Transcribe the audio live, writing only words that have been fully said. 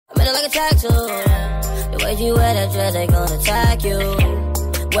it like a tattoo. The way you wear that dress, they gonna attack you.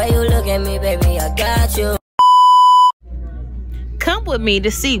 Way you look at me, baby, I got you. Come with me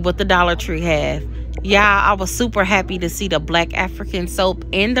to see what the Dollar Tree have. Y'all, I was super happy to see the Black African soap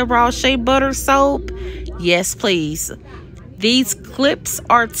and the raw shea butter soap. Yes, please. These clips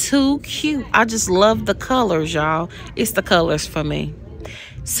are too cute. I just love the colors, y'all. It's the colors for me.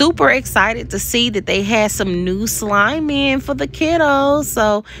 Super excited to see that they had some new slime in for the kiddos.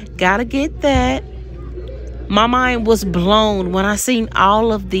 So, gotta get that. My mind was blown when I seen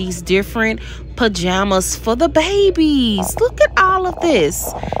all of these different pajamas for the babies. Look at all of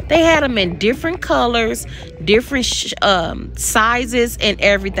this. They had them in different colors, different sizes, and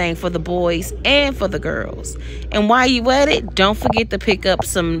everything for the boys and for the girls. And while you at it, don't forget to pick up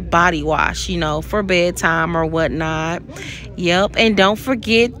some body wash, you know, for bedtime or whatnot. Yep, and don't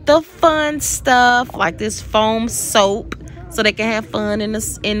forget the fun stuff like this foam soap so they can have fun in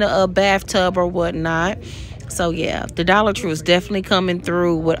the bathtub or whatnot. So yeah, the Dollar Tree is definitely coming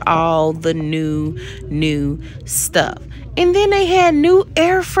through with all the new stuff. And then they had new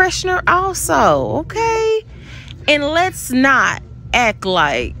air freshener also, okay? And let's not act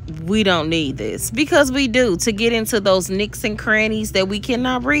like we don't need this, because we do, to get into those nicks and crannies that we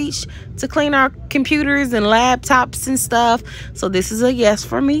cannot reach to clean our computers and laptops and stuff. So this is a yes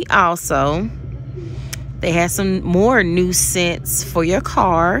for me also. They had some more new scents for your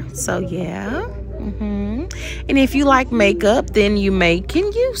car. So yeah. And if you like makeup, then you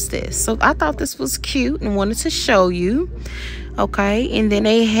can use this. So I thought this was cute and wanted to show you. Okay, and then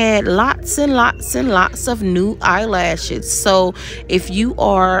they had lots and lots and lots of new eyelashes. So if you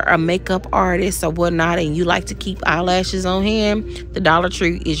are a makeup artist or whatnot and you like to keep eyelashes on hand, the Dollar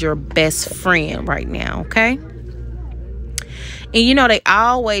Tree is your best friend right now. Okay. And you know, they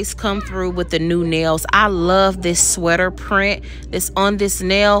always come through with the new nails. I love this sweater print that's on this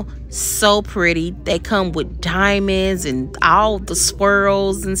nail. So pretty. They come with diamonds and all the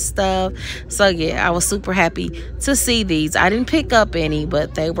swirls and stuff. So yeah, I was super happy to see these. I didn't pick up any,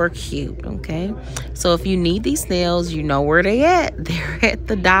 but they were cute. Okay, so if you need these nails, you know where they at. They're at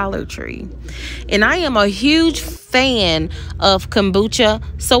the Dollar Tree. And I am a huge fan of kombucha,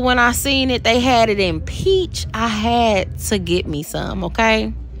 so when I seen it, they had it in peach, I had to get me some.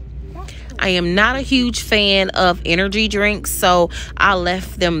 Okay, I am not a huge fan of energy drinks, so I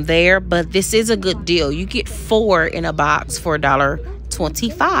left them there. But this is a good deal. You get 4 in a box for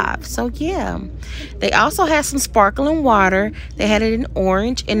 $1.25. So yeah, they also had some sparkling water. They had it in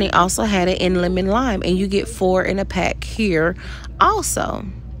orange, and they also had it in lemon lime, and you get 4 in a pack here also.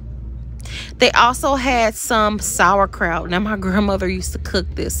 They also had some sauerkraut. Now, my grandmother used to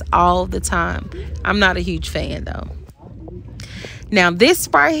cook this all the time. I'm not a huge fan though. Now, this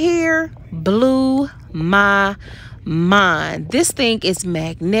right here blew my mind. This thing is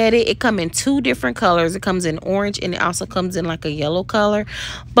magnetic. It comes in 2 different colors. It comes in orange, and it also comes in like a yellow color.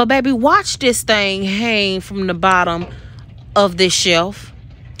 But baby, watch this thing hang from the bottom of this shelf.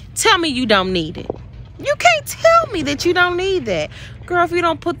 Tell me you don't need it. You can't tell me that you don't need that. Girl, if you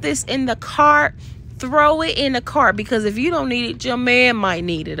don't put this in the cart, throw it in the cart, because if you don't need it, your man might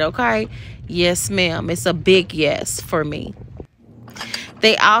need it. Okay? Yes, ma'am. It's a big yes for me.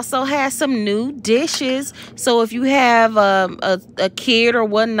 They also had some new dishes. So if you have a kid or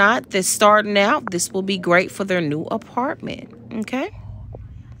whatnot that's starting out, this will be great for their new apartment. Okay.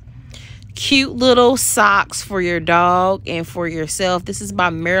 Cute little socks for your dog and for yourself. This is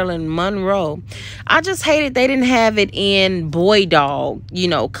by Marilyn Monroe. I just hated they didn't have it in boy dog, you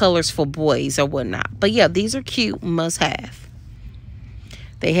know, colors for boys or whatnot. But yeah, these are cute, must have.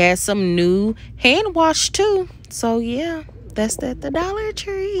 They had some new hand wash too. So yeah. That's at the Dollar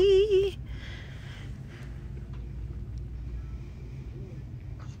Tree.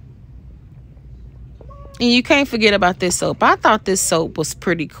 And you can't forget about this soap. I thought this soap was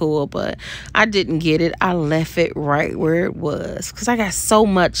pretty cool, but I didn't get it. I left it right where it was because I got so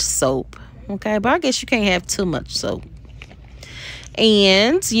much soap. Okay, but I guess you can't have too much soap.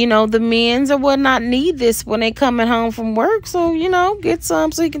 And, you know, the men's or whatnot need this when they coming home from work. So, you know, get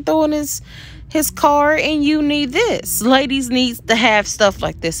some so he can throw in his car, and you need this. Ladies needs to have stuff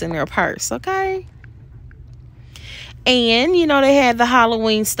like this in their purse, okay? And, you know, they had the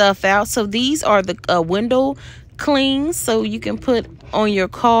Halloween stuff out. So these are the window clings, so you can put on your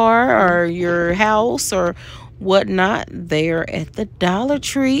car or your house or whatnot there at the Dollar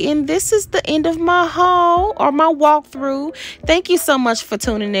Tree. And this is the end of my haul or my walkthrough. Thank you so much for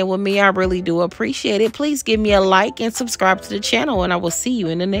tuning in with me. I really do appreciate it. Please give me a like and subscribe to the channel, and I will see you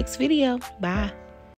in the next video. Bye.